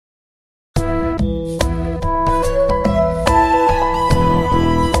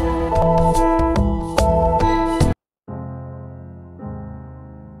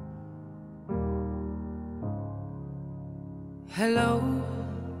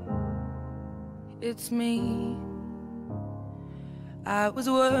It's me. I was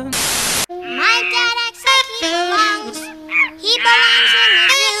once. My dad acts like he belongs. He belongs in the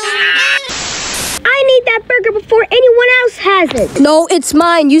zoo. I need that burger before anyone else has it. No, it's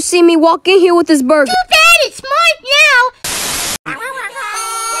mine. You see me walk in here with this burger. Too bad it's mine now.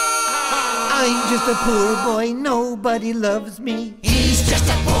 I'm just a poor boy. Nobody loves me. He's just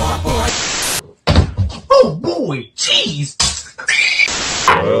a poor boy. Oh boy, jeez.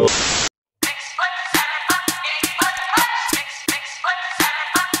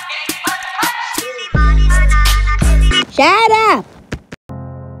 Shut up!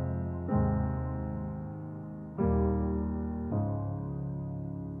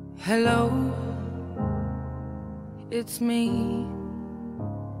 Hello, it's me.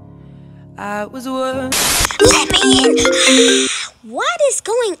 I was once. Let me in. What is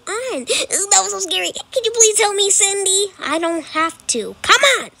going on? That was so scary. Can you please help me, Cindy? I don't have to. Come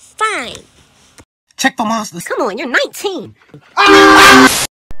on, fine. Check the monsters. Come on, you're 19.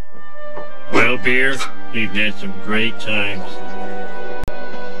 Well, beer, we've had some great times.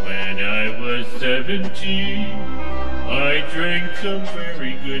 When I was 17, I drank some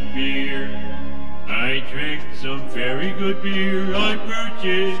very good beer. I drank some very good beer I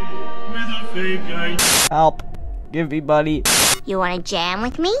purchased with a fake ID. Help. Give me money. You want to jam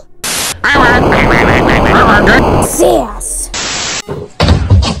with me? Sass!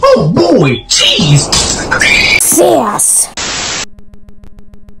 Oh boy, jeez. Sass!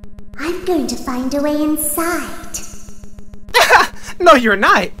 I'm going to find a way inside. No, you're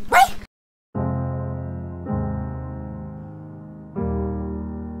not. What?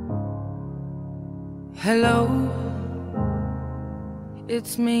 Hello,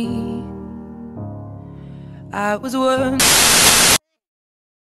 it's me. I was once.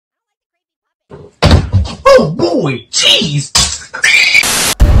 Oh boy, jeez.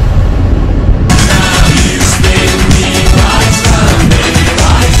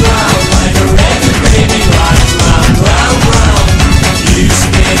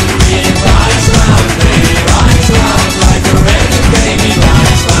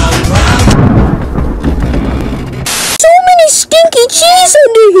 Stinky cheese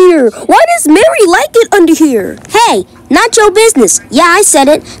under here! Why does Mary like it under here? Hey, not your business. Yeah, I said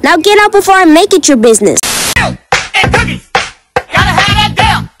it. Now get out before I make it your business. Milk and cookies. Gotta have that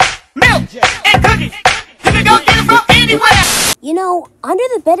down. Milk and cookies. You can go get it from anywhere. You know, under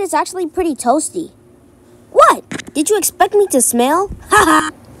the bed is actually pretty toasty. What? Did you expect me to smell?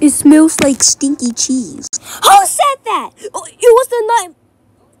 Haha! It smells like stinky cheese. Who said that? It was the night.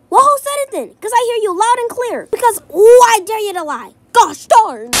 Well, who said it then? Because I hear you loud and clear. Because why dare you to lie? Gosh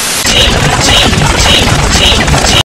darn!